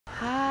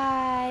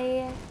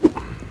Hi.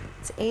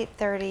 It's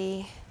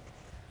 8:30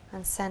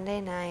 on Sunday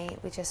night.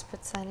 We just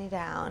put Sunny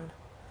down.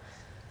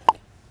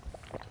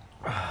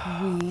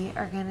 We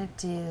are gonna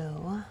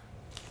do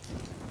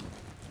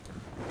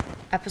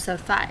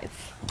episode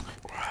 5.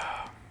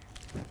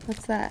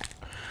 What's that?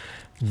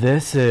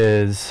 This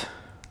is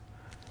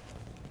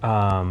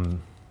a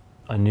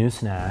new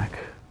snack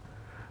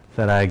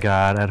that I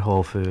got at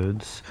Whole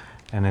Foods.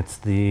 And it's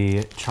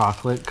the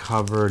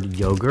chocolate-covered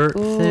yogurt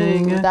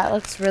thing. That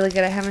looks really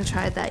good. I haven't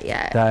tried that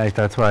yet.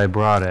 That's why I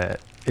brought it.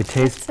 It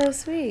tastes so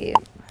sweet.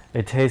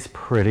 It tastes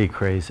pretty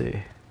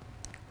crazy.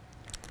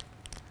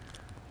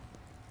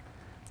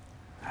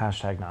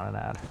 Hashtag not an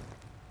ad.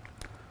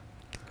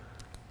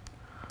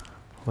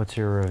 What's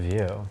your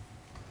review?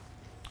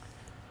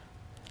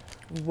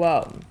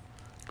 Whoa.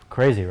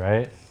 Crazy,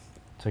 right?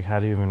 It's like, how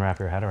do you even wrap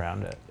your head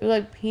around it?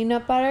 Like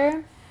peanut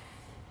butter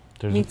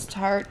meets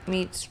tart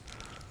meets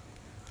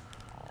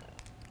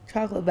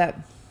chocolate, but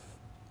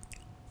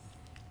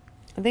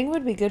I think it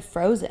would be good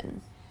frozen.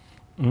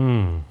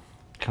 Can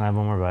I have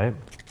one more bite?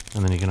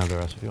 And then you can have the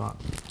rest if you want.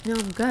 No,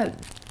 I'm good.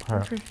 All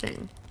right.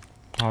 Interesting.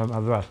 I'll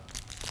have the rest.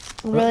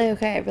 I'm really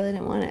okay. I really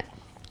didn't want it.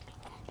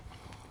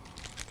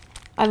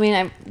 I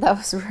mean, that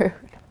was rude.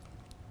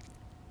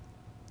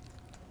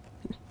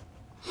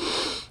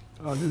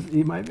 I'll just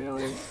eat my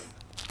feelings.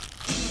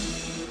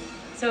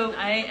 So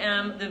I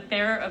am the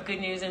bearer of good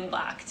news in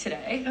black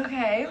today.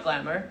 Okay.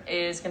 Glamour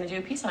is going to do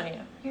a piece on you.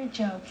 You're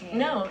joking.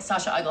 No,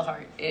 Sasha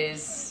Eigelhart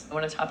is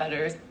one of the top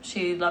editors.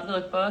 She loved the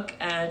lookbook,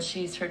 and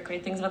she's heard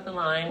great things about the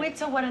line. Wait,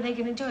 so what are they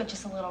going to do?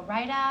 Just a little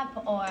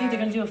write-up, or? I think they're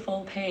going to do a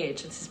full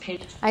page. It's this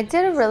page. I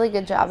did a really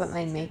good job at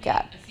my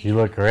makeup. You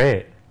look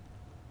great.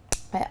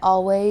 I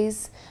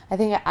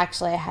think I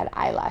had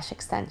eyelash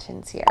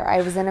extensions here.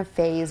 I was in a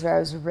phase where I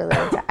was really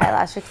into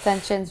eyelash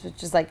extensions,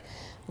 which is like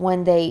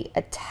when they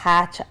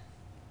attach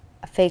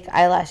fake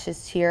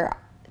eyelashes to your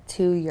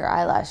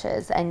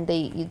eyelashes, and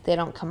they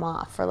don't come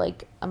off for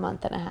like a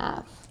month and a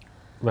half.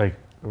 Like,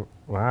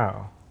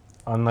 wow.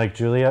 Unlike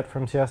Juliet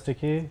from Siesta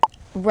Key?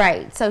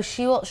 Right. So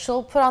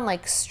she'll put on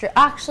like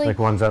actually Like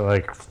ones that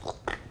like...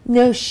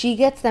 No, she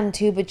gets them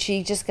too, but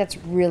she just gets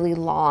really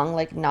long,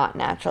 like not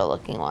natural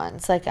looking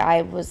ones. Like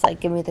I was like,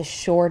 give me the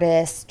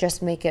shortest,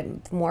 just make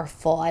it more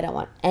full. I don't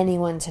want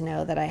anyone to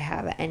know that I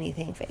have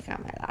anything fake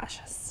on my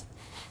lashes.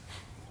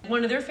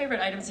 One of their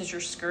favorite items is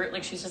your skirt.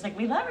 Like, she's just like,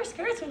 we love our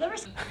skirts, we love our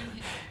skirts.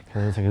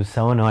 It was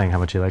so annoying how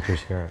much you liked your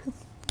skirt.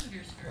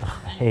 I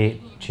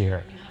hate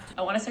cheer.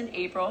 I want to send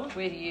April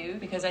with you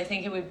because I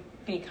think it would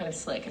be kind of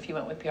slick if you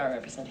went with PR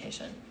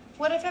representation.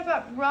 What if I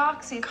brought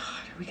Roxy? God,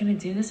 are we going to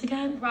do this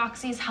again?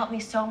 Roxy's helped me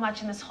so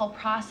much in this whole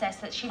process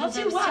that she Help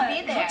deserves do what? to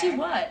be there. Help do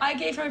what? I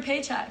gave her a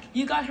paycheck.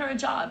 You got her a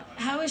job.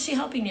 How is she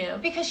helping you?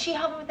 Because she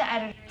helped me with the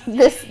editor.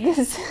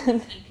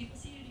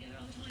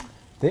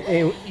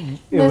 It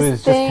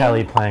was just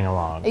Kelly playing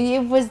along. It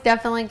was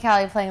definitely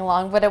Kelly playing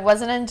along, but it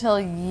wasn't until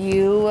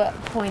you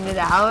pointed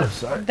out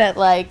that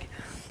like,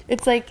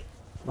 it's like,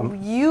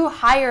 you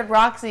hired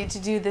Roxy to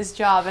do this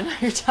job, and now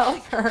you're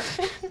telling her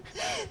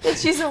that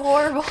she's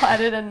horrible at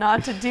it and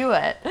not to do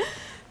it.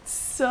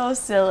 So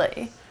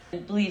silly.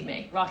 Believe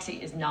me, Roxy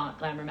is not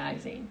Glamour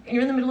Magazine.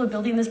 You're in the middle of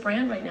building this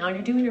brand right now, and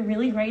you're doing a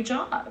really great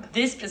job.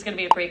 This is going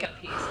to be a breakup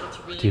piece. It's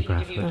really going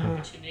to give you an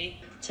opportunity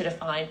to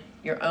define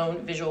your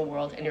own visual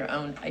world and your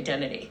own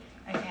identity.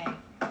 Okay.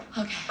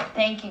 Okay.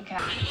 Thank you,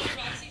 Kat.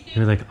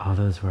 You were like, all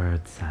those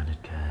words sounded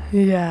good.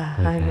 Yeah,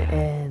 I'm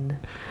in.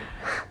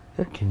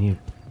 Can you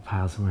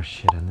pile some more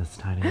shit in this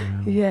tiny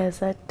room? Yes,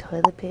 that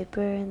toilet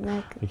paper in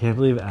that I can't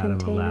believe Adam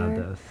container. allowed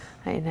this.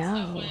 I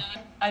know.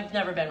 I've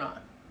never been wrong.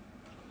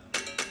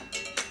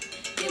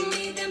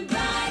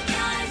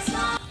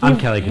 I'm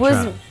Kelly Cattrall.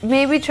 Was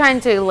maybe trying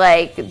to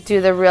like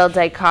do the real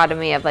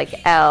dichotomy of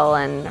like Elle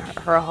and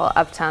her whole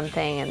uptown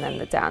thing, and then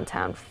the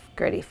downtown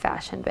gritty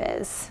fashion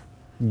biz.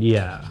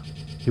 Yeah.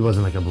 He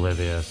wasn't like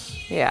oblivious.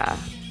 Yeah.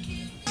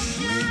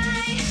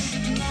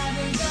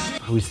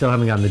 We still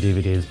haven't gotten the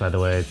DVDs, by the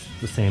way. It's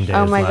the same day.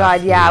 Oh as my last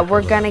God, yeah. week.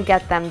 We're going to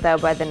get them, though,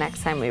 by the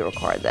next time we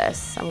record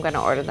this. I'm going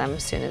to order them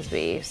as soon as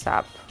we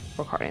stop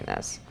recording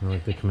this. I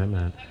like the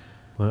commitment.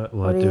 What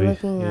What are do you we...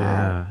 looking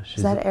Yeah. at?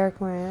 Is that Eric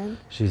Moran?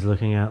 She's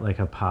looking at like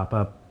a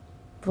pop-up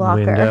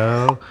Blocker.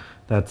 window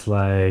that's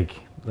like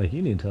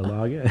you need to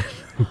log in.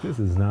 This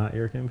is not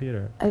your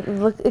computer.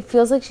 It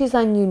feels like she's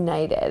on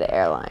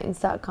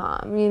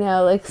UnitedAirlines.com, you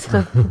know, like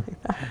something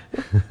like that.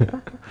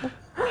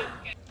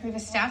 We have a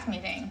staff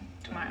meeting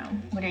tomorrow.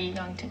 What are you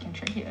going to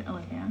contribute,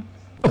 Olivia?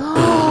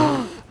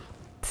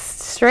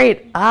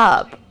 Straight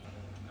up.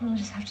 We'll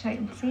just have to wait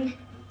and see.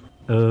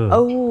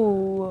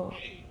 Oh.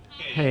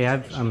 Hey, I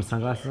have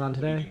sunglasses on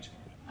today.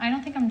 I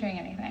don't think I'm doing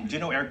anything. Do you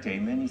know Eric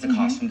Damon? He's a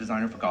costume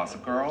designer for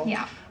Gossip Girl.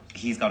 Yeah.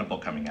 He's got a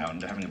book coming out,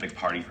 and they're having a big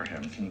party for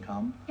him. Can you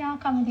come? Yeah, I'll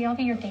come with you. I'll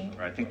be your date.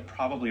 Or I think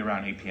probably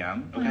around 8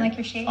 p.m. I like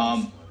your shades.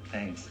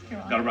 Thanks. You're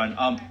welcome. Gotta run.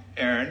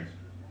 Aaron,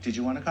 did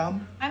you want to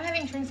come? I'm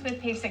having drinks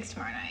with Page 6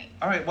 tomorrow night.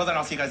 All right, well then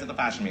I'll see you guys at the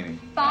fashion meeting.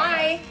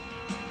 Bye.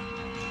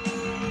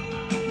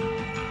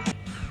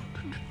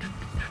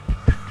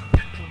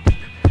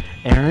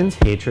 Erin's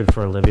hatred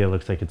for Olivia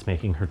looks like it's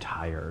making her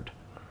tired.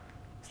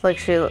 It's like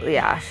she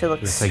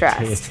looks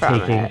stressed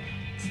from it.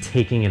 It's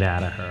taking it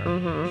out of her.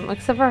 Mm-hmm.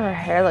 Except for her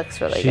hair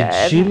looks really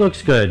good. She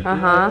looks good.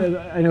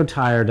 I know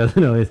tired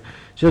doesn't always.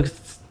 She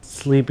looks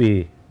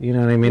sleepy. You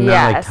know what I mean?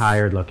 Not like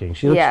tired looking.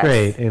 She looks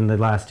great in the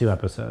last 2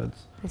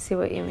 episodes. I see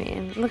what you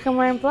mean. Look, I'm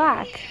wearing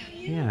black.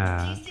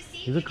 Yeah,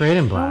 you look great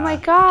in black. Oh my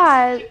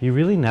god. You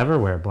really never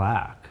wear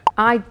black.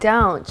 I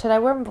don't. Should I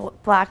wear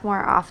black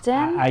more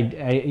often?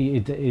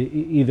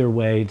 Either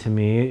way, to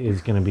me,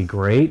 is going to be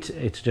great.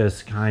 It's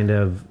just kind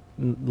of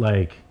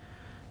like,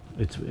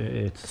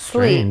 it's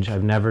strange.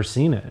 I've never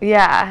seen it.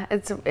 Yeah,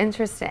 it's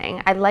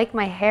interesting. I like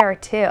my hair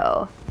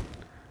too.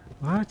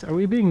 What? Are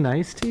we being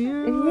nice to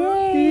you?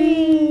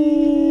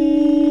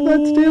 Yay!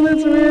 Let's do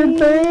this weird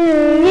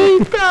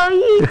thing. Okay.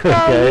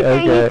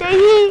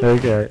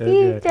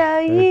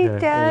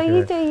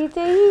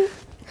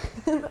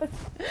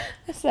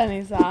 A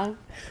Sunny song.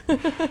 Hello.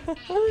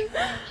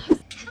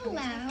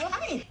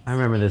 Hi. I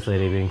remember this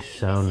lady being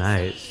so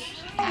nice.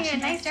 Yeah,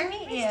 nice to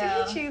meet you.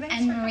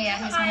 And Maria,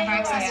 who's one of our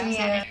accessories.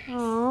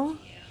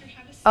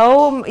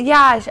 Oh,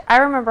 yeah, I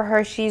remember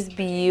her. She's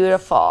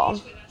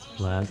beautiful.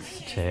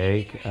 Let's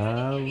take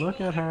a look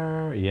at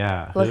her.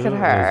 Yeah. Look at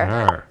her. Who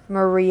is her?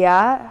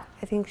 Maria.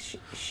 I think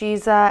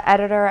she's an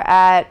editor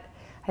at,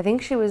 I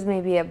think she was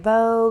maybe at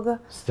Vogue.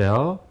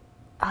 Still?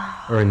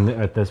 Or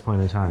at this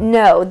point in time?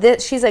 No,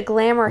 she's at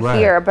Glamour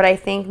here, but I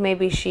think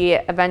maybe she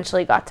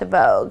eventually got to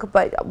Vogue,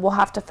 but we'll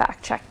have to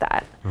fact check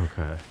that.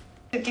 Okay.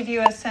 To give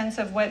you a sense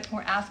of what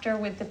we're after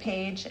with the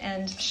page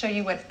and show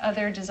you what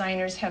other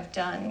designers have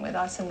done with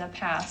us in the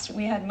past.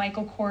 We had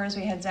Michael Kors,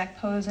 we had Zach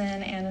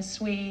Posen, Anna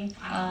Sui.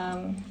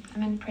 I'm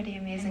in pretty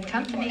amazing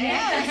company.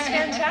 Yeah, that's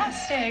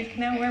fantastic.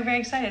 No, we're very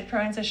excited.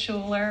 Proenza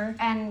Schuler.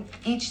 And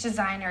each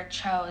designer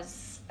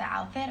chose the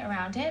outfit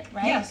around it,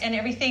 right? Yes, and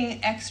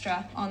everything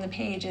extra on the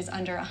page is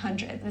under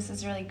 100. This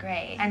is really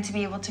great. And to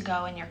be able to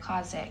go in your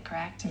closet,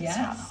 correct? And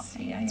style the whole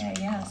Yes, thing.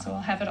 yeah. So we'll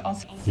have it all.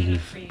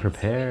 You've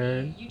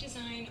prepared. You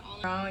design all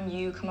your own,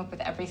 you come up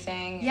with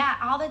everything. Yeah,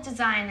 all the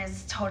design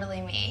is totally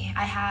me.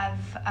 I have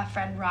a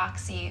friend,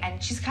 Roxy,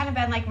 and she's kind of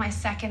been like my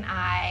second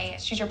eye.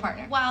 She's your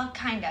partner. Well,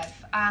 kind of.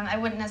 I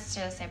wouldn't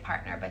necessarily say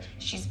partner, but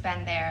she's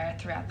been there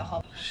throughout the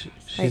whole.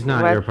 She's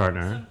not your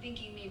partner. I'm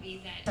thinking maybe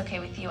that. It's okay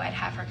with you, I'd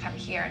have her come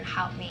here and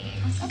help me.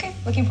 Okay,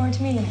 looking forward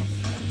to meeting you.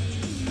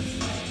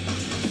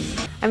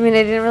 I mean,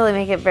 I didn't really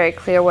make it very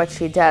clear what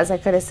she does. I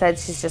could have said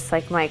she's just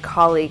like my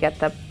colleague at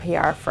the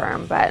PR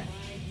firm, but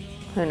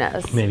who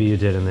knows? Maybe you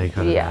did and they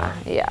cut it out.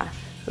 Yeah.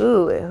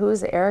 Ooh,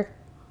 who's Eric?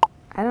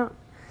 I don't.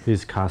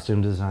 He's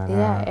costume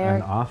designer Eric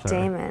and author.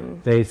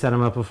 Damon. They set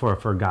him up before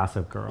for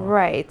Gossip Girl.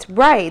 Right.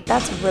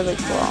 That's really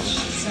cool.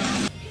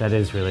 That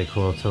is really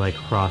cool to like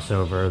cross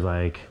over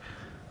like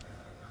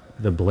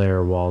the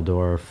Blair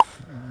Waldorf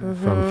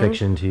from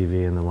fiction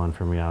TV and the one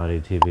from reality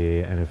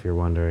TV. And if you're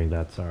wondering,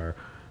 that's our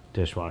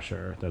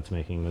dishwasher that's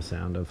making the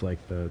sound of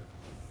like the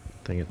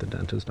thing at the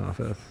dentist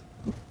office.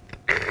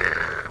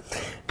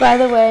 By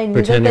the way,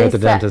 pretend you're at the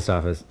dentist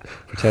office.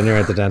 Pretend you're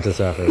at the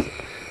dentist office.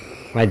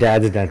 My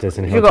dad's a dentist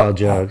and he'll tell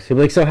jokes. He'll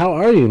be like, so how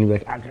are you? And you'll be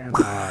like, I can't.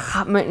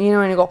 You know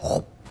when you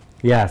go.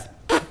 Yes.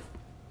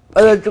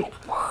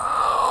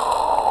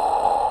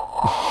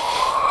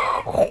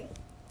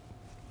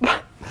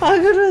 How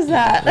good was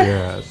that?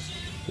 Yes.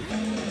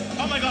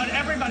 Oh my god,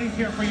 everybody's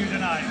here for you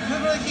tonight.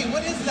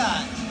 What is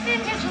that?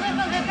 Vintage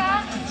Liva.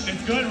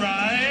 It's good,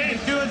 right?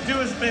 Do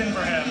a spin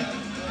for him.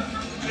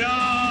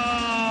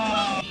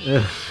 No!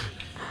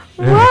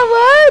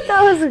 What?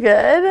 That was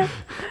good.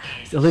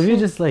 Olivia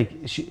just like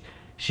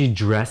she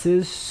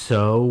dresses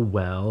so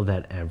well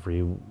that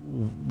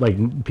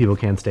people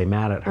can't stay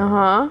mad at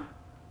her.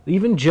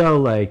 Even Joe,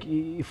 like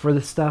for the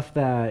stuff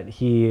that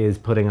he is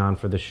putting on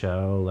for the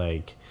show,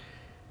 like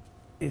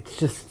it's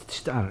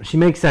just I don't know. She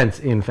makes sense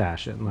in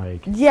fashion,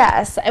 like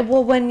yes.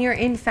 Well, when you're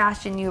in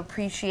fashion, you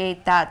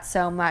appreciate that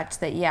so much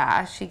that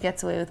she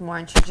gets away with more,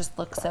 and she just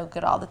looks so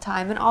good all the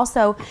time. And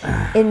also,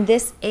 in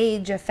this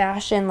age of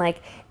fashion,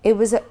 like it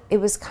was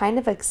kind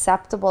of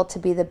acceptable to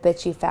be the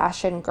bitchy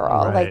fashion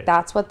girl. Right. Like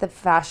that's what the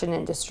fashion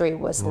industry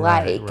was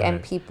Right.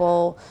 and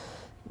people.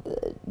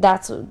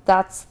 That's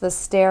the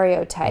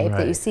stereotype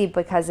that you see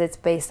because it's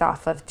based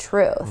off of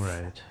truth.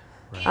 Right.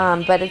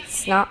 But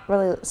it's not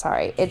really.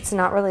 Sorry, it's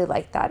not really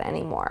like that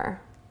anymore.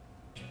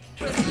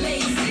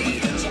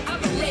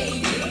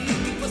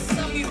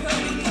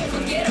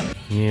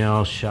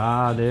 Neil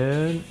Shaw,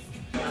 dude.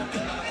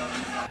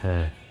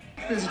 Hey.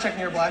 Is you checking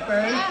your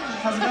BlackBerry?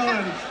 How's it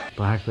going?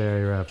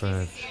 Blackberry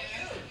reference.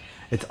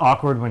 It's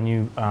awkward when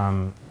you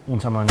when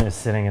someone is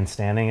sitting and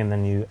standing and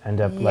then you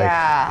end up like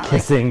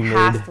kissing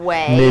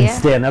halfway. mid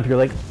stand up. You're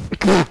like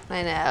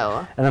I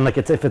know. And then like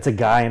if it's a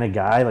guy and a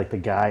guy, like the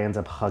guy ends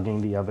up hugging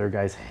the other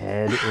guy's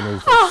head in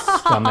his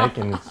stomach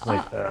and it's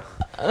like ugh.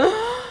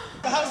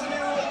 How's the new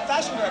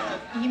fashion she directed.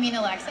 You mean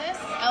Alexis?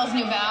 Elle's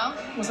new belle?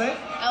 Was it?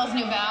 Elle's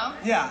new belle?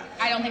 Yeah.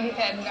 I don't think we could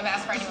have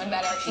asked for anyone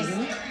better. She's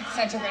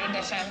such a great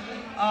addition.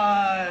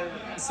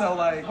 So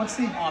like, what's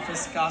the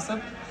office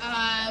gossip?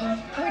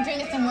 We're doing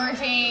this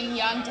emerging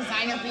young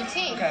designer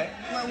boutique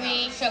where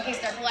we showcase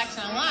their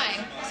collection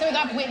online. So we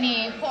got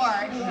Whitney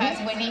Port, who has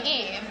Whitney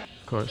Eve.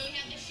 Of course. So we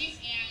had the shoot,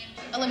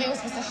 and Olivia was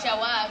supposed to show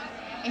up,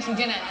 and she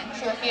didn't.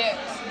 She refused.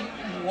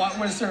 What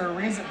was her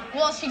reason?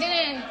 Well, she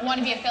didn't want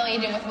to be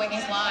affiliated with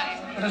Whitney's line.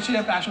 But does she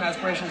have fashion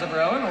aspirations of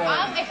her own, or?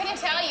 I couldn't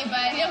tell you,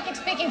 but you don't get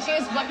to pick and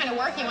choose what kind of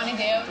work you want to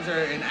do. Is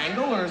there an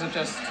angle, or is it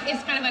just?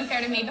 It's kind of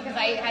unfair to me because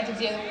I had to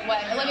do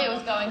what Olivia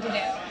was going to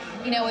do,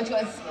 you know, which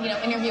was, you know,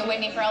 interview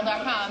Whitney for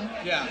Elle.com.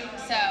 Yeah.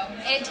 So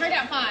it turned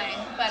out fine,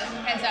 but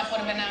heads up would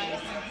have been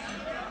nice.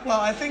 Well,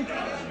 I think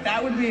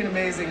that would be an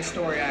amazing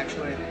story,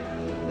 actually.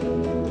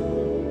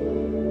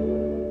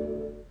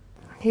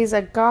 He's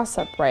a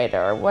gossip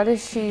writer. What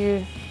is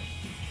she?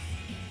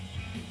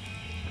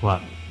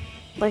 What?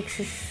 Like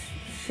she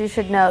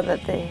should know that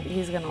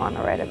he's gonna want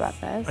to write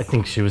about this. I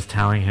think she was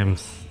telling him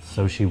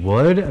so she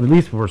would. At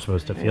least we're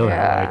supposed to feel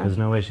that way, because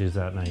no way she's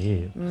that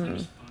naive.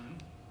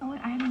 Oh,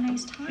 I had a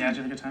nice time. Yeah, did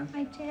you have a good time?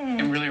 I did.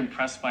 I'm really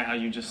impressed by how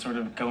you just sort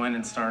of go in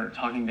and start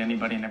talking to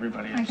anybody and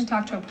everybody. I can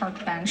talk to a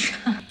park bench.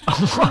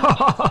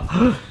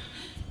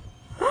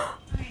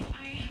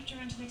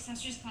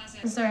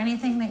 Is there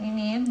anything that you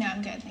need? No,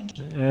 I'm good, thank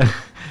you.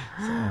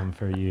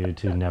 For you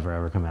to never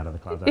ever come out of the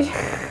closet.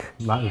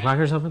 Lock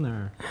yourself in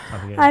there.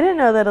 I didn't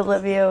know that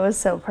Olivia was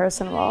so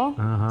personable.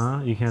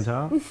 You can't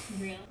tell?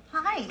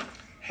 Hi.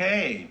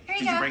 Hey, Here you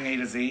did go. you bring A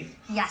to Z?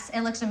 Yes,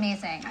 it looks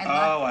amazing.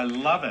 I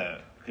love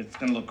it. It's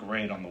gonna look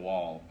great on the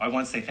wall. I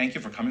want to say thank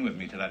you for coming with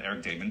me to that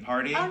Eric Damon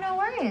party. Oh, no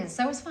worries.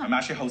 That was fun. I'm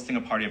actually hosting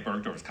a party at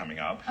Bergdorf's coming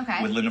up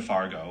with Linda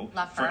Fargo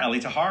Love for her. Ellie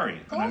Tahari.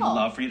 Cool. And I'd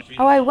love for you to...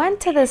 Oh, I went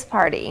to this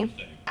party.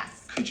 Yes.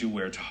 Could you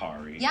wear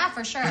Tahari? Yeah,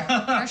 for sure.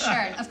 For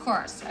sure. Of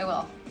course, I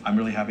will. I'm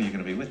really happy you're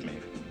gonna be with me.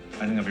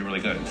 I think that'll be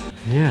really good.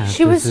 Yeah.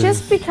 She was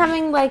just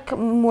becoming like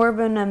more of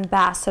an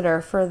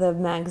ambassador for the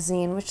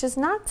magazine, which is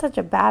not such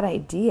a bad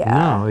idea.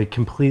 No, it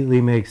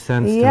completely makes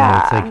sense to me.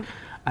 It's like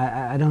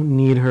I don't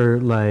need her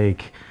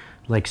like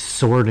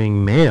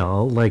sorting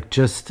mail. Like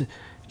just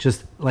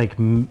like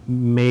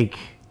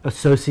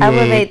associate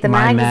Elevate the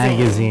my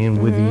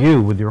magazine with you,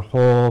 with your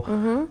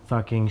whole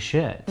fucking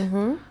shit.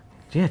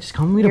 Yeah, just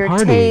come meet Your a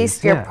party.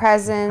 taste, your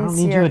presence, I don't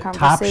need your you at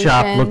Top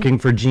Shop conversation. looking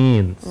for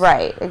jeans.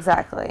 Right,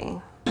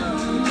 exactly.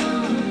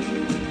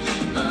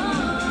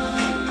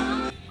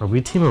 Are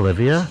we Team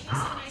Olivia?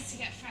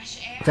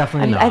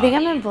 Definitely not. I think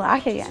I'm in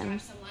black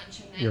again.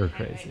 You're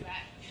crazy.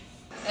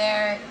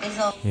 There is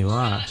a... You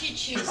are.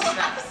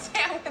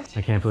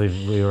 I can't believe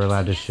we were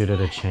allowed to shoot at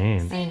a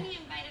chain.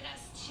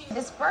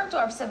 This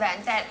Bergdorf's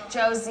event that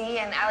Josie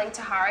and Ali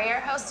Tahari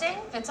are hosting,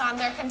 it's on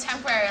their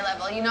contemporary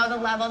level. You know, the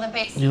level that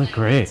basically... You look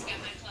great.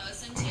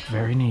 You look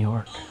very New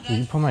York. Will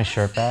you pull my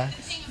shirt back?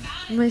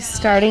 Am I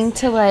starting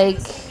to like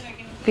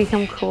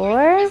become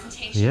cooler?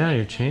 Yeah,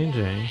 you're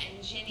changing.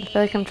 I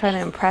feel like I'm trying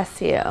to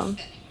impress you.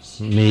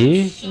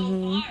 Me?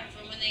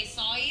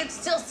 It's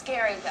still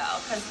scary, though,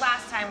 because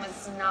last time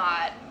was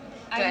not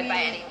good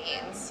by any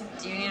means.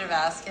 Do you need a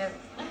basket?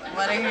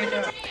 What are you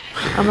doing?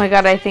 Oh my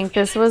god, I think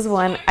this was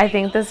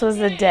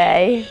the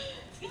day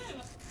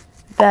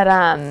that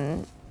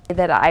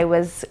I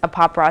was, a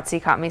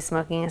paparazzi caught me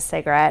smoking a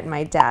cigarette, and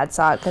my dad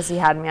saw it because he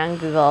had me on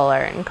Google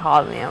Alert and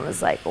called me and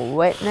was like,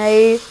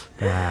 Whitney.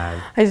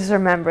 Dad. I just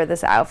remember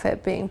this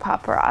outfit being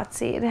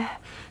paparazzi'd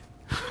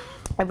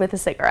with a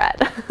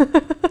cigarette.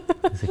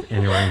 It's like,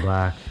 and you're wearing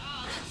black.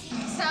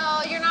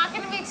 So you're not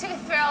going to be too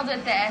thrilled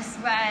at this,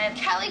 but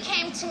Kelly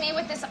came to me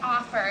with this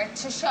offer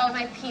to show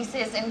my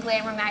pieces in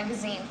Glamour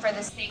magazine for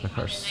this big Look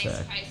how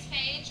sick. price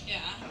page.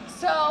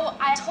 So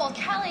I told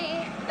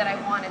Kelly that I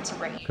wanted to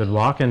bring you. Good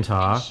walk and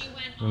talk.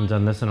 We haven't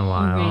done this in a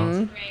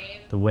while.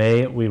 The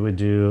way we would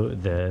do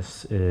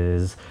this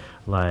is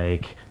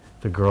like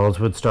the girls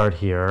would start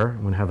here,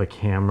 would have a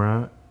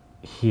camera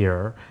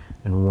here,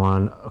 and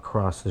one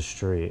across the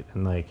street,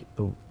 and like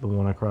the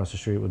one across the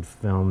street would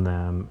film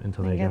them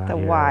until they got Get the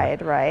here.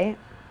 wide, right?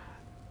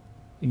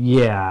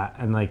 Yeah,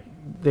 and like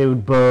they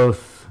would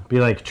both be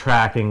like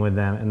tracking with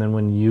them, and then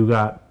when you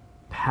got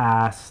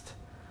past,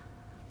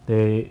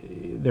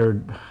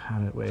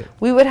 wait.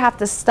 We would have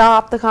to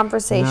stop the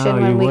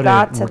conversation when we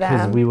got to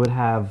because them. we would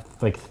have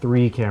like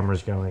 3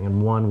 cameras going,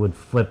 and one would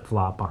flip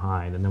flop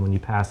behind, and then when you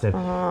passed it,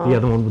 the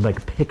other one would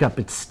like pick up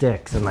its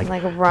sticks and like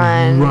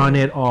run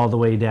it all the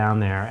way down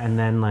there, and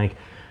then like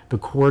the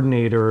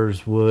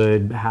coordinators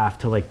would have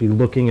to like be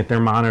looking at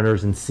their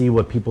monitors and see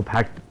what people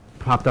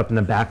popped up in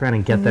the background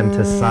and get them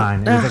to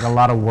sign. It was like a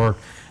lot of work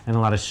and a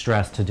lot of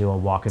stress to do a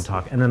walk and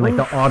talk, and then like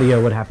the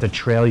audio would have to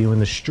trail you in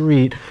the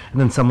street,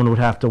 and then someone would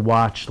have to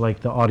watch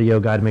like the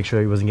audio guy to make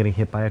sure he wasn't getting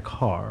hit by a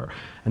car,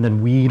 and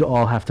then we'd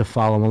all have to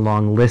follow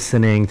along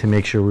listening to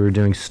make sure we were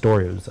doing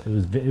story.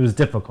 It was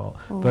difficult,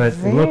 but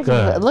it looked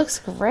good. It looks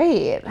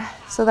great.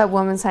 So that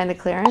woman signed a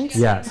clearance?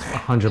 Yes,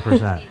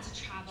 100%.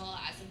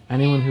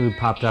 Anyone who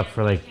popped up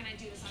for like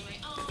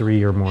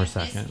 3 or more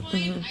seconds.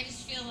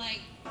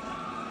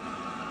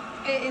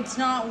 It's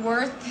not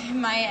worth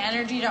my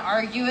energy to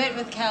argue it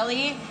with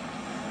Kelly.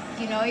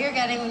 You know what you're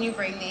getting when you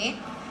bring me.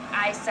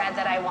 I said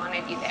that I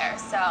wanted you there,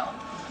 so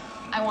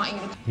I want you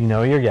to. You know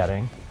what you're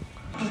getting.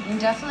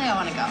 Definitely I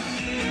want to go.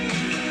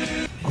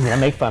 I'm gonna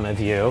make fun of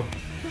you.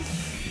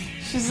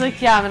 She's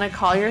like, yeah, I'm gonna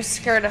call your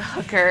skirt a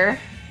hooker.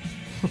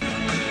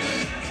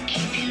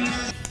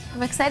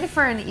 I'm excited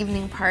for an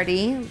evening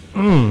party.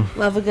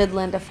 Love a good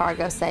Linda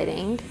Fargo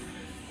sighting.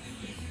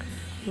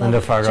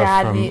 Linda Fargo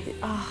from...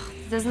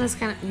 Doesn't this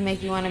kind of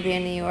make you want to be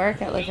in New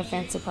York at like a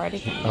fancy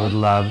party? I would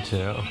love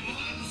to.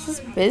 This is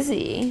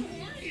busy.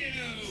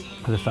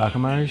 Are the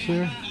Falconmeyers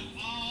here?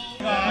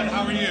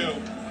 How are you?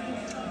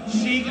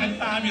 Chic and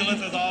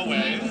fabulous as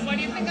always. What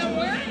do you think I'm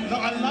wearing? No,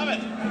 I love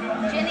it.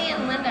 Ginny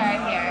and Linda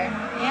are here.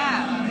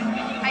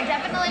 Yeah. I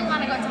definitely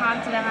want to go talk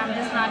to them. I'm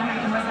just not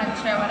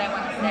 100% sure what I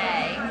want to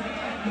say.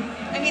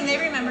 I mean, they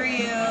remember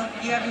you.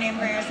 You have a name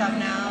for yourself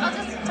now. I'll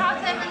just talk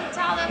to them and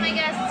tell them, I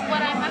guess,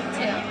 what I'm up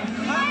to.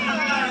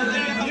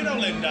 Hi, you know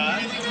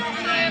Linda.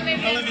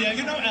 Olivia,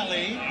 you know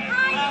Ellie.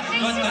 Hi,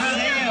 nice to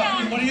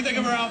see you. What do you think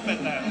of her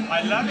outfit then?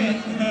 I love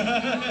it.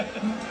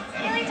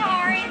 Really,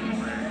 Dari?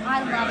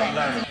 I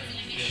love it.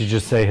 Should you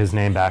just say his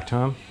name back to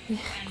him?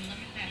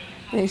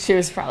 I think she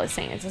was probably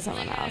saying it to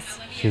someone else.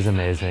 She's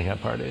amazing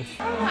at parties.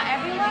 Not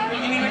everyone.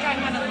 I mean, we're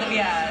talking about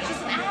Olivia.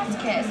 She's an ass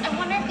kiss. I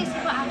wonder if these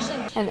people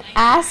actually. An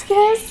ass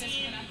kiss?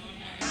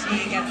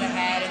 She gets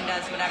ahead and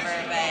does whatever,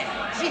 but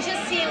She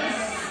just seems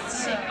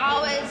to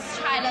always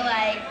try to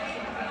like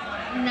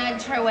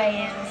nudge her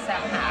way in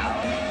somehow.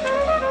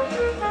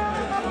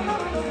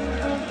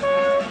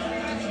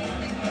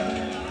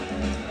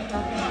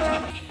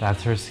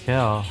 That's her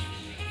skill.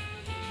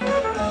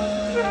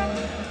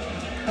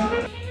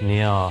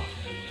 Neil,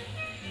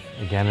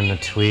 again in the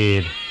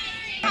tweed.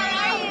 How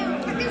are you?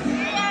 Good to see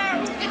you.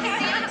 Good to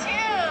see you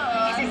too.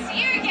 Good to see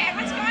you again.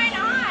 What's going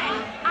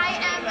on? I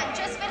am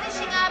just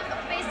finishing up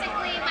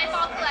basically my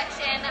fall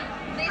collection.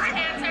 These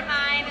pants are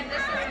mine and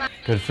this is mine.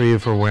 Good for you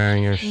for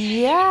wearing your...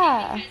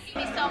 Yeah.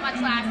 Me so much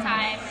last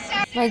time.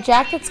 My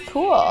jacket's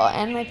cool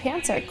and my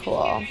pants are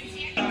cool. Okay.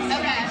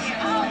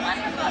 Oh,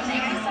 wonderful.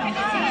 Thank you so much.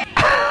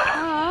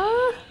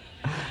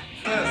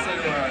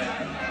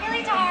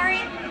 Really, Dari?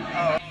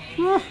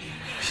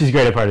 She's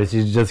great at parties.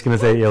 She's just gonna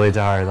say Ili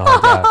Tahari the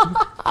whole time.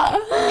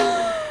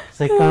 It's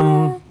like,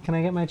 can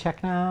I get my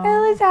check now?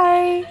 Ili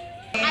Tahari.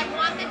 I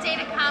want the day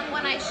to come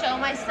when I show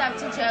my stuff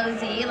to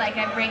Josie. Like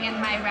I bring in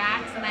my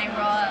racks and I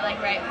roll it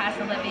like right past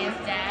Olivia's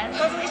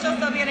desk. hopefully she'll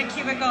still be in a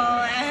cubicle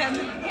and...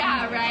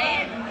 Yeah,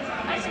 right?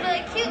 I should be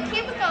like, cute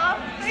cubicle.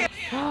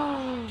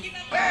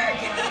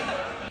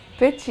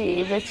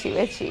 Bitchy, bitchy,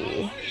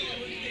 bitchy.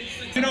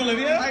 You know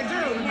Olivia? I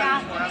do.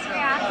 Yeah.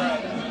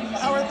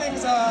 How are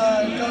things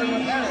going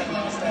with Erin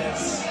these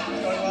days?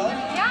 Going well?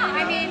 Yeah,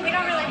 I mean, we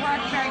don't really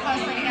work very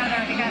closely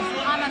together because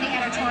I'm on the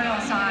editorial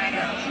side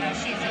and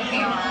she's in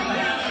PR.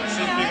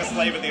 She's being a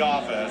slave at the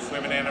office. We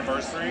have an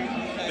anniversary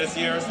this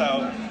year,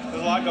 so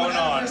there's a lot going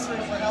on.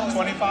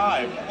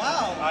 25.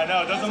 Wow. I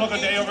know, it doesn't look a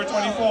day over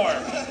 24.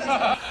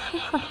 That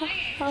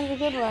was a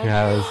good one.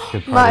 Yeah, it was a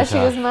good Ma, party she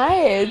was talk. my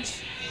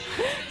age.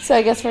 So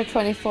I guess we're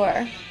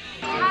 24.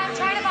 I'm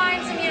trying to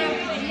find some,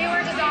 newer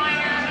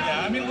designers.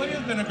 Yeah, I mean,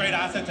 Olivia's been a great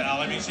asset to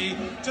Elle. I mean, she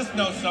just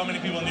knows so many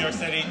people in New York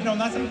City. You know,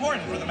 and that's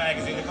important for the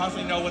magazine to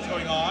constantly know what's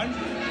going on.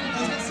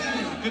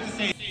 Good to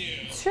see you.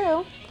 It's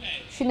true.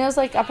 She knows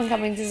like up and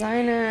coming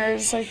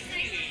designers. Like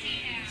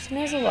she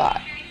knows a lot.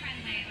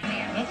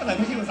 No, because I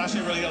think he was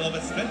actually really a little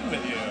bit smitten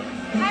with you.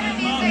 Kind of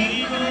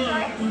music.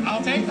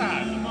 I'll take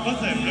that.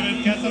 Listen, if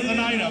it gets us an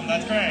item,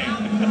 that's great.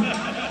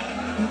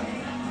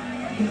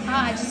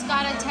 I just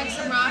got a text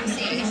from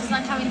Roxy. She's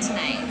not coming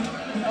tonight.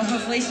 Well,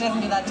 hopefully she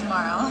doesn't do that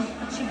tomorrow.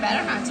 She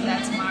better not do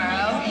that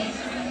tomorrow.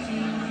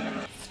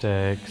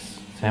 Sticks.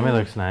 Sammy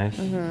looks nice.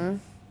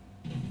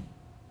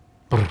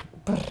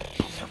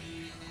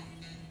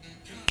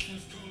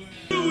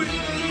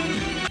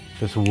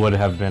 This would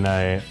have been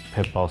a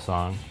Pitbull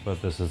song,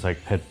 but this is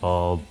like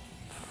Pitbull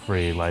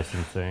free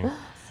licensing.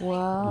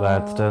 Whoa.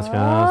 Let's discuss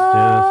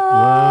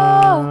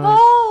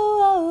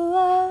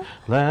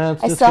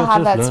Let's I still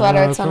have that discuss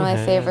sweater. It's love one of my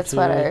from favorite head to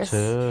sweaters.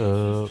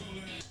 toe.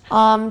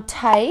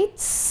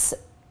 Tights.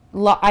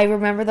 I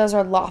remember those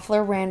are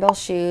Loeffler Randall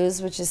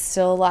shoes, which is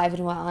still alive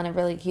and well and a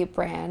really cute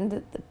brand.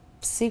 The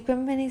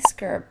sequin mini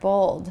skirt,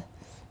 bold,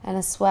 and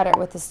a sweater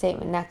with a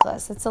statement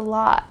necklace. It's a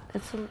lot.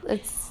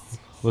 It's.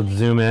 Let's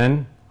zoom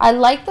in. I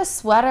like the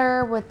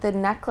sweater with the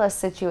necklace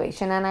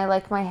situation, and I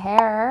like my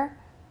hair.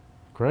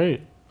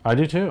 Great. I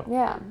do too.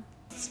 Yeah.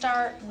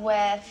 Start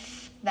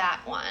with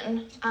that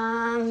one.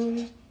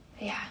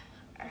 Yeah.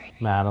 All right.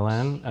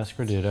 Madeline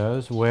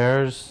Escruditos.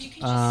 Where's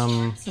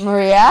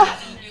Maria?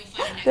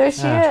 There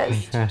she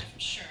is. I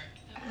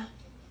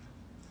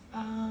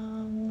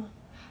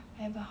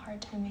have a hard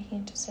time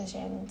making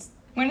decisions.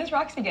 When is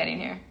Roxy getting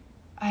here?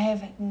 I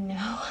have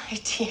no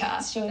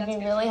idea. She would be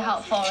really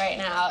helpful right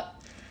now.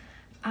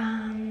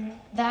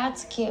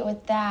 That's cute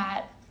with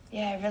that.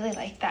 Yeah, I really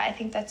like that. I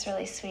think that's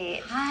really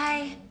sweet.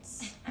 Hi.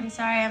 I'm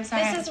sorry. This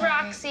is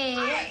Roxy.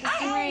 This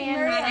is Maria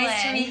and Madeline.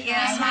 Nice to meet you.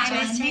 Hi,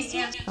 Nice to meet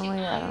you. Oh my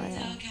god, oh my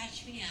god.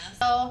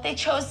 So they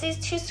chose these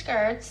 2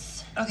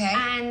 skirts. Okay.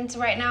 And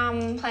right now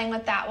I'm playing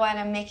with that one.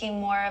 I'm making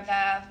more of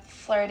a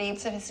flirty,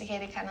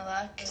 sophisticated kind of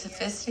look.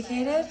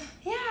 Sophisticated?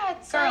 Yeah,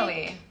 it's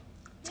Girly. like-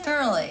 It's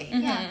girly.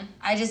 Yeah.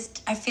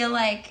 I feel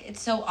like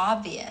it's so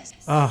obvious.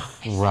 Oh,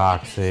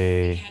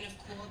 Roxy.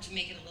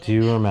 Do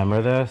you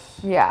remember this?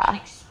 Yeah.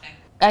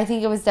 I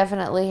think it was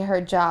definitely her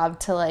job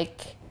to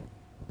like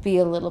be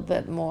a little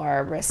bit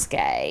more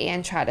risque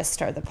and try to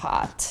stir the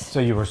pot. So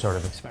you were sort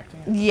of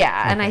expecting it?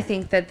 Yeah, and I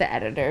think that the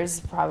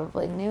editors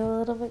probably knew a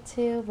little bit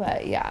too,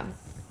 but yeah.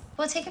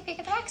 We'll take a peek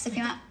at the backs if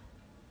you want.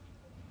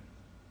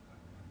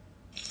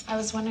 I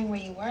was wondering where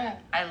you were.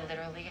 I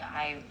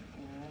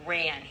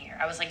ran here.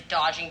 I was like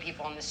dodging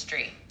people on the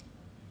street.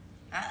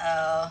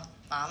 Uh-oh.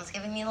 Mom's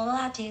giving me a little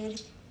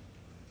attitude.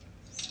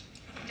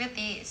 Look at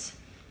these.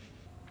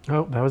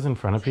 Oh, that was in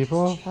front of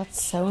people?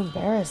 That's so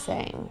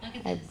embarrassing.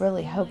 I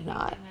really hope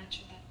not.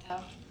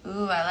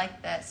 Ooh, I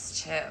like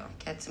this too.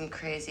 Get some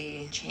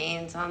crazy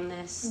chains on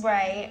this.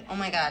 Right. Oh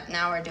my god,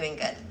 now we're doing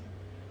good.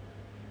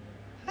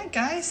 Hi,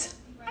 guys.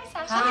 Hi,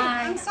 Sasha.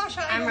 Hi. I'm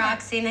Sasha. I'm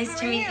Roxy. Nice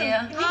to meet you.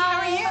 How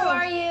are you? How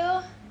are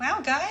you? Wow,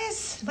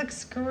 guys.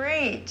 Looks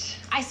great.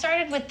 I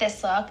started with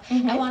this look.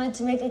 I wanted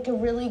to make like a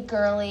really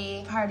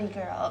girly party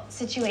girl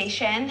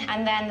situation.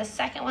 And then the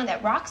second one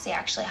that Roxy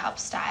actually helped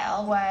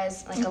style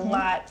was like a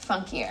lot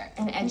funkier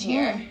and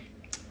edgier.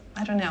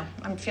 I don't know.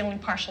 I'm feeling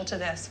partial to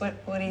this.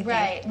 What do you think?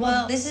 Right.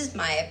 Well, this is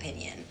my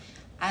opinion.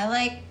 I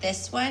like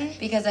this one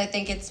because I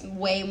think it's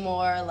way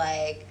more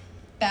like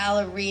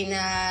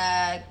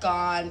ballerina,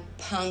 gone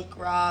punk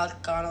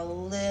rock, gone a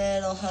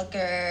little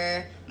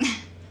hooker.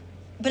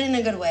 But in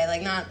a good way,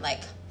 like not like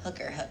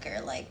hooker,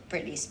 like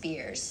Britney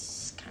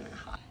Spears kind of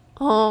hot.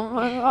 Oh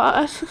my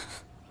gosh.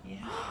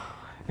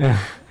 Yeah.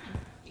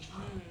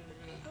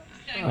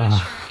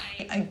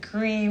 I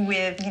agree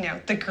with,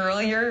 the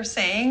girl you're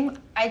saying.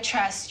 I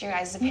trust your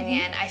guys'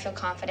 opinion. I feel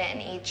confident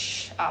in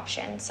each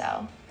option,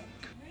 so.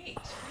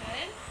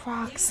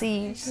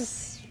 Roxy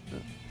just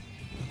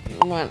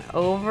went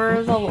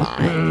over the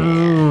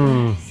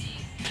line.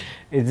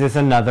 Is this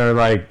another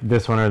like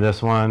this one or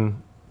this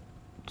one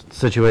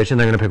situation?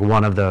 They're going to pick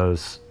one of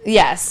those.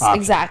 Yes,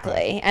 options.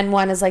 exactly. And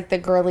one is like the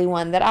girly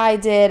one that I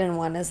did, and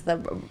one is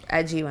the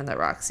edgy one that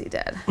Roxy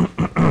did.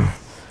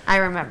 I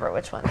remember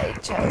which one they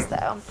chose,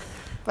 though.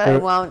 But I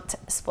won't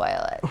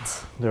spoil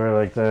it. They were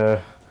like,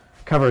 the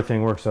cover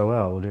thing worked so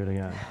well, we'll do it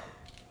again.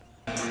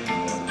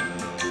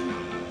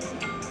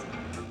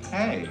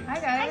 Hey. Hi,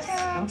 guys.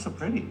 You look so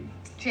pretty.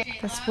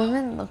 This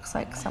woman looks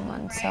like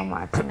someone so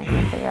much, and I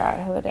can't figure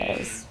out who it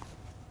is.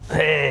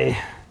 Hey.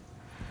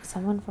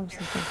 Someone from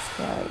Something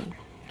Scary.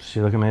 Does she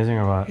look amazing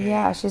or what?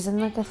 Yeah, she's in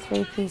like a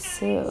 3-piece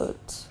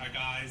suit. Hi,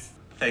 guys.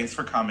 Thanks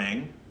for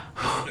coming.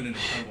 This has been an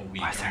incredible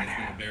week. It's been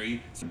a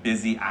very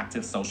busy,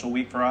 active social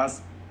week for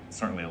us.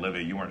 Certainly,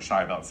 Olivia, you weren't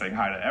shy about saying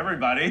hi to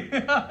everybody.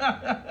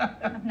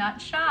 I'm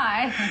not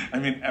shy. I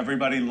mean,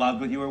 everybody loved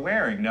what you were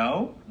wearing,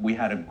 no? We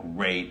had a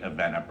great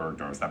event at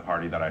Bergdorf's, that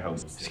party that I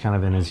hosted. He's kind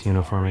of in his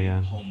uniform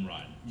again. Home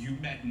run. You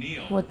met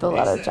Neil. With the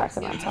leather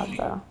jacket on top,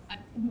 though. I've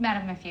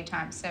met him a few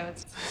times, so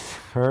it's...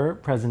 Her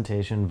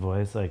presentation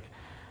voice, like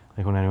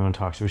when anyone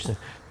talks to her, she's like,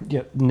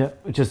 yeah, no,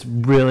 just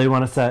really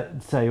want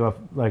to set you up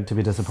like to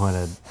be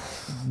disappointed.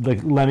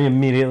 Like, let me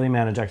immediately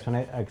manage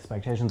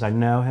expectations. I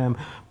know him,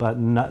 but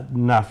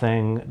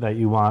nothing that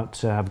you want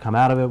to have come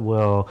out of it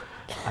will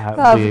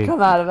be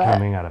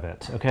coming out of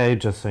it. Okay,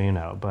 just so you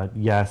know. But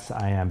yes,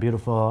 I am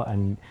beautiful,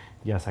 and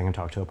yes, I can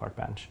talk to a park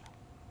bench.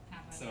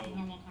 So,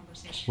 normal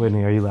conversation.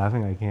 Whitney, are you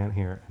laughing? I can't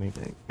hear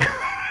anything.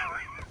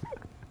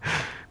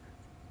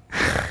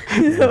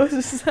 That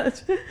was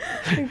such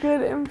a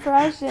good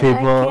impression.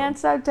 I can't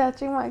stop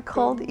touching my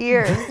cold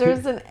ears.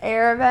 There's an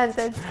air vent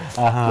that's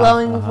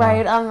blowing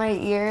right on my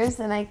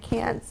ears, and I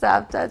can't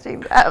stop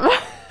touching them.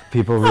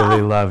 People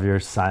really love your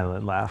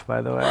silent laugh,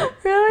 by the way.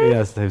 Really?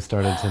 Yes, they've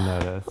started to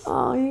notice.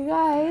 Oh, you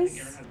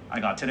guys. I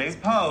got today's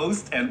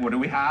post, and what do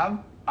we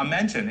have? A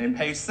mention in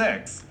page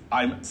 6.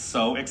 I'm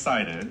so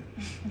excited.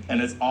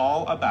 And it's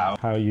all about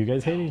how you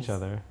guys hate each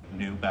other.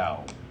 New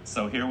Belle.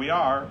 So here we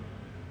are.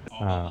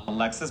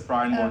 Alexis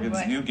Brian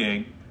Morgan's new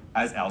gig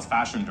as Elle's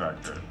fashion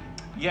director.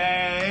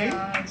 Yay!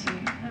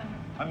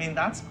 I mean,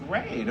 that's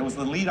great. It was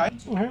the lead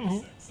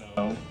item.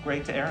 So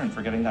great to Erin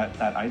for getting that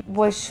item.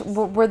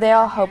 Were they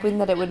all hoping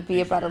that it would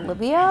be about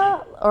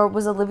Olivia? Or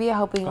was Olivia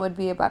hoping it would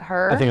be about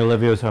her? I think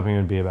Olivia was hoping it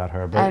would be about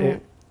her,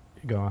 but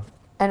go on.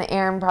 And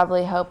Erin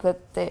probably hoped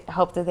that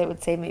they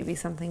would say maybe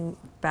something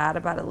bad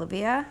about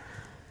Olivia?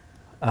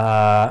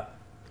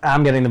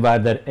 I'm getting the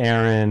vibe that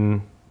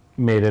Erin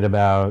made it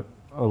about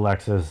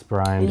Alexis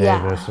Brian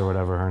Davis or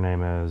whatever her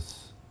name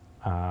is,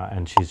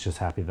 and she's just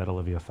happy that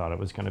Olivia thought it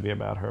was going to be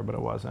about her, but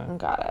it wasn't.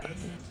 Got it.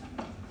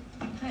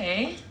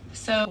 Hey,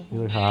 so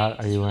you look hot.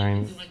 Are you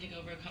wearing?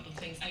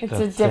 It's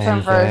a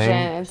different version.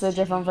 It's a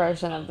different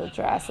version of the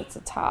dress. It's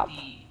a top.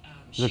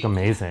 You look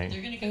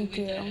amazing. Thank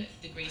you.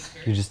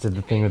 You just did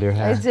the thing with your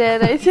hair. I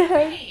did.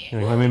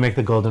 You're like, let me make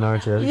the golden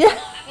arches. Yeah,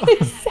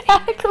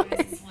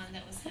 exactly.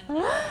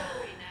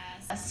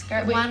 A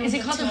skirt Wait, one. is it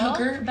with called a tulle?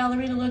 hooker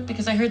ballerina look?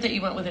 Because I heard that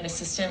you went with an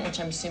assistant, which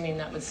I'm assuming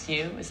that was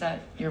you. Is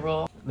that your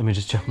role? Let me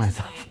just check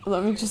myself.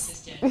 Let me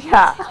just,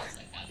 yeah.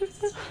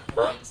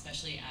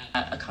 Especially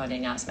at a Condé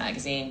Nast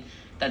magazine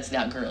that's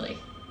that girly.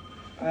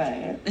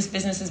 Right. This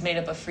business is made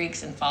up of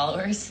freaks and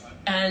followers,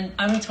 and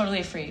I'm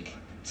totally a freak.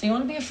 So you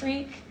want to be a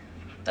freak?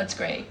 That's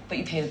great, but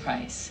you pay the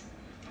price.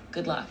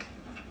 Good luck.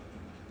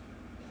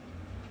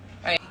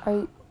 Right. Are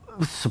you,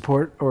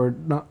 Support or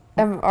not?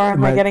 am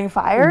I getting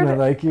fired? Am I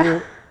like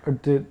you? Or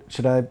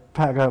should I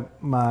pack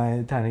up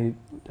my tiny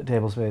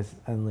table space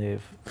and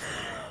leave?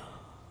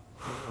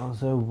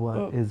 Also,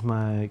 what is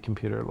my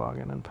computer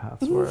login and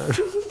password?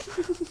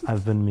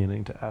 I've been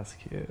meaning to ask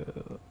you.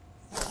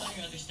 All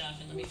your other stuff,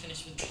 and let me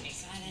finish with Whitney.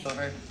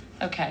 Over.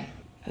 Okay.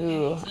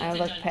 Ooh, I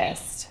look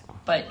pissed.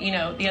 But, you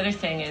know, the other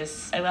thing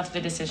is I left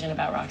the decision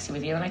about Roxy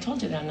with you, and I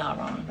told you that I'm not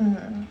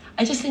wrong.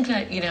 I just think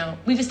that, you know,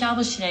 we've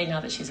established today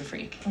now that she's a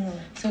freak.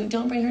 So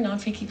don't bring her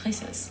non-freaky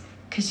places.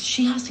 Because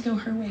she has to go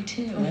her way,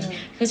 too. And you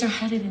guys are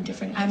headed in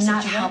different I'm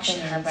not directions.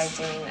 helping her by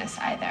doing this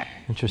either.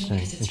 Interesting,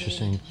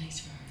 interesting.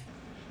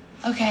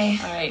 Okay.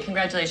 All right,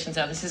 congratulations,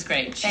 though. This is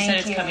great. She Thank said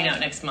it's you. coming out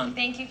next month.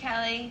 Thank you,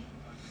 Kelly.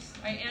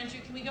 All right,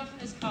 Andrew, can we go from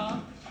this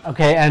call?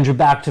 Okay, Andrew,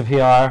 back to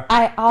PR.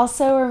 I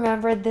also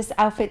remembered this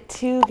outfit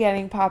too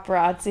getting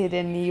paparazzi'd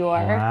in New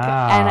York.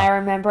 Wow. And I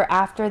remember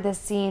after the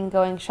scene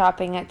going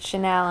shopping at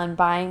Chanel and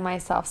buying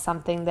myself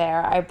something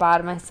there. I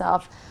bought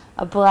myself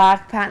a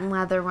black patent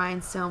leather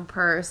rhinestone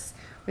purse,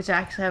 which I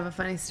actually have a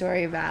funny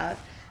story about.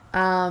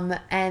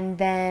 And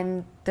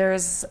then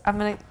there's,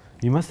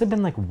 You must have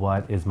been like,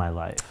 what is my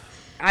life?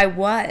 I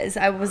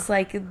was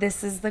like,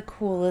 this is the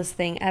coolest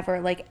thing ever.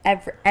 Like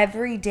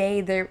every day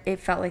it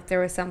felt like there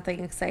was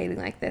something exciting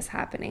like this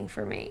happening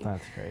for me.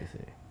 That's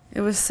crazy. It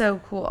was so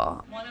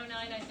cool. 109,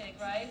 I think,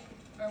 right?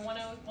 Or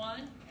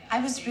 101? I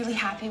was really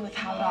happy with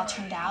how it all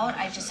turned out.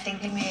 I just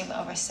think you may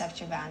have overstepped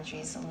your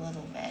boundaries a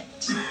little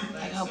bit.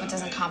 I hope it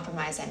doesn't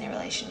compromise any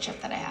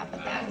relationship that I have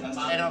with them.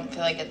 I don't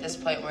feel like at this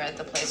point we're at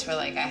the place where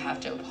like I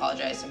have to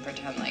apologize and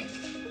pretend like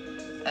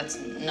that's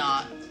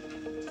not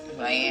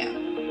who I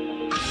am.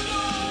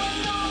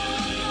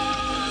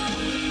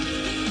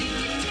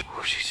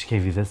 She just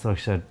gave you this look.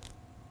 She said,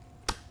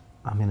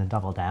 I'm going to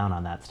double down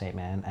on that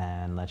statement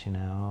and let you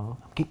know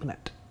I'm keeping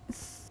it.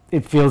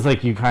 It feels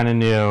like you kind of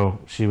knew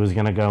she was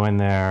going to go in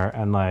there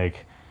and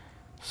like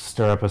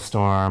stir up a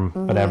storm,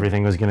 but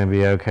everything was going to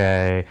be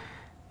okay.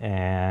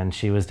 And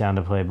she was down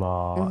to play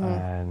ball,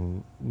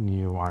 and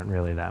you weren't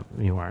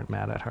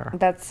mad at her.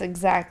 That's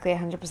exactly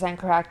 100%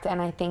 correct.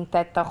 And I think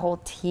that the whole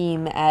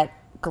team at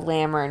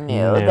Glamour knew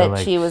that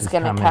like, she was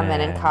going to come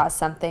in and in. cause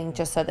something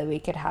just so that we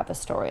could have a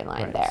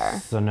storyline there.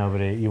 So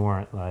you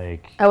weren't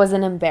like... I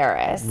wasn't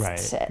embarrassed.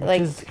 Right.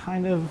 Like, Which is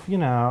kind of, you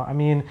know, I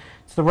mean,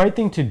 it's the right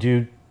thing to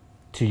do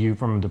to you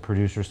from the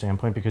producer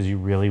standpoint because you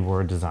really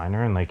were a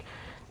designer and like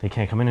they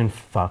can't come in and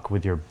fuck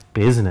with your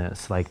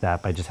business like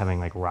that by just having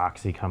like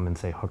Roxy come and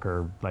say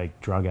hooker like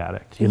drug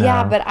addict, you know?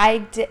 Yeah, but I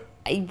did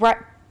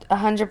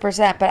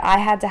 100%, but I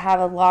had to have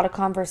a lot of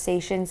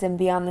conversations and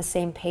be on the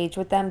same page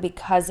with them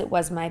because it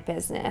was my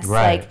business.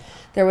 Right. Like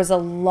there was a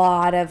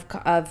lot of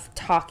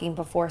talking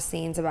before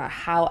scenes about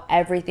how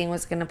everything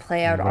was going to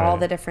play out, all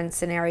the different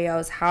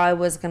scenarios, how I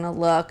was going to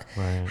look,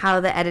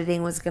 how the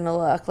editing was going to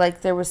look.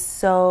 Like there was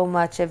so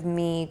much of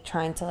me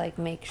trying to like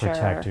make sure.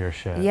 Protect your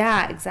shit.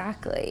 Yeah,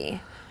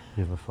 exactly.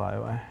 You have a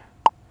flyaway.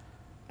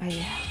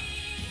 Yeah.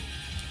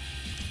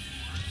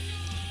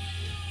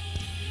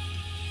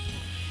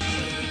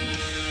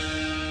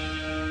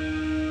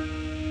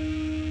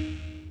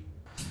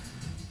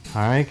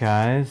 All right,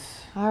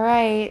 guys. All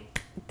right.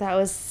 That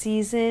was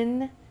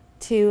season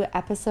 2,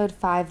 episode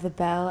 5, The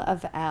Belle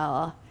of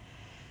Elle.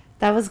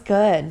 That was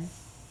good.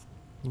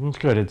 It's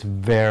good. It's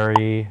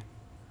very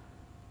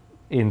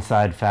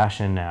inside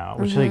fashion now,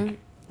 which like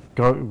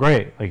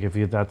great. Like if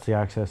that's the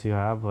access you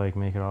have, like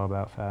make it all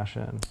about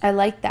fashion. I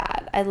like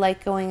that. I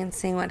like going and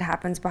seeing what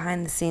happens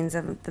behind the scenes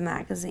of the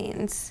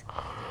magazines.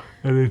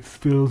 And it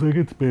feels like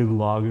it's been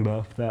long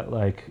enough that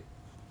like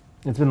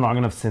it's been long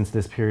enough since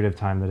this period of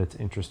time that it's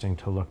interesting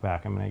to look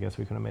back. I mean, I guess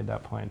we could have made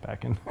that point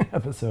back in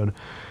episode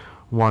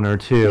 1 or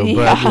 2,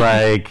 but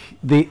like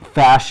the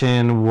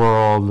fashion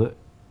world,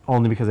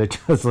 only because I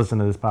just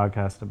listened to this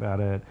podcast about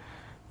it,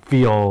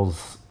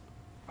 feels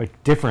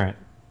like different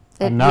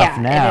enough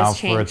now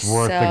for it's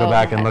worth to go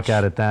back and look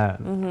at it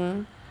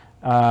then.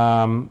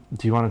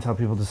 Do you want to tell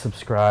people to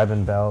subscribe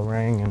and bell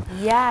ring and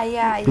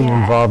be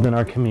involved in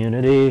our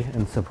community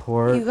and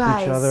support you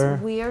guys, each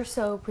other? We are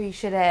so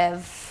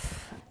appreciative.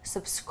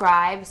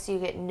 Subscribe so you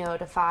get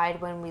notified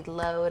when we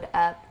load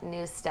up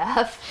new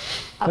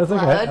stuff. That's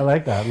okay. I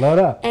like that. Load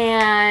up.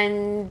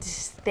 And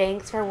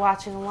thanks for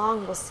watching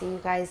along. We'll see you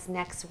guys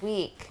next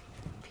week.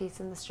 Peace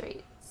in the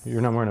streets.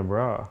 You're not wearing a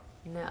bra.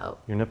 No.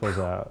 Your nipple's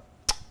out.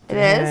 It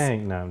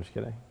Dang. is? No, I'm just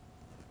kidding.